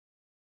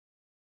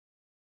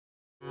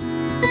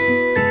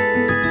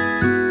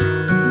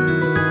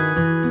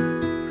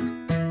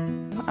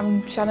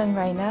Shannon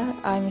Reyyer.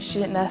 I'm a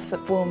student nurse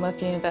at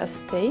Bournemouth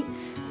University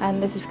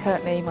and this is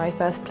currently my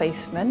first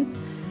placement.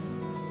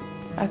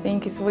 I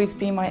think it's always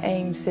been my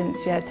aim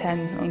since year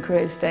 10 on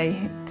Careers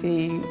Day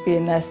to be a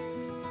nurse.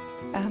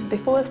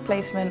 Before this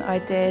placement I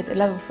did a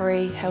level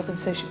 3 health and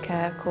social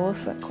care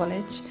course at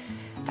college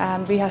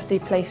and we had to do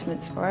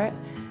placements for it,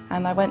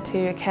 and I went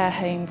to a care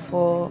home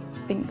for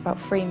I think about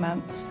 3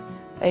 months,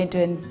 only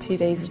doing 2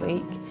 days a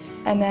week.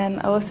 And then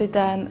I also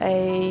done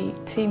a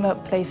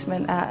 2-month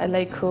placement at a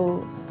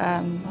local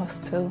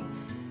hospital,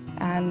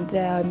 and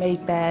I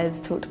made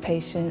beds, talked to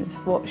patients,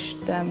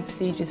 watched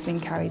procedures being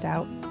carried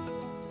out.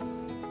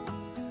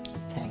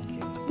 Thank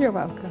you. You're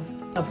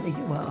welcome. Lovely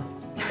you are.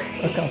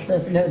 Of course,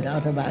 there's no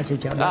doubt about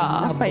it, you're a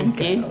lovely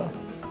thank you. girl.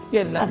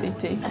 You're lovely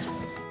too.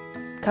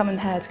 Coming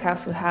here to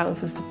Castle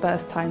House was the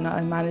first time that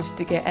I managed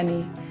to get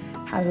any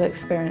hands-on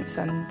experience,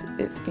 and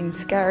it's been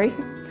scary,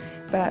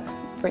 but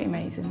pretty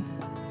amazing.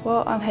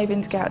 What I'm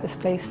hoping to get out of this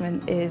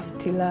placement is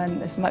to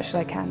learn as much as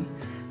I can.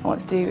 I want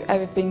to do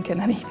everything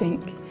and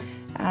anything,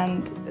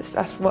 and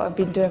that's what I've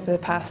been doing for the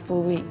past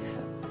 4 weeks,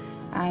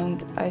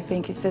 and I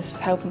think it's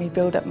just helping me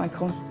build up my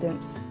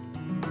confidence.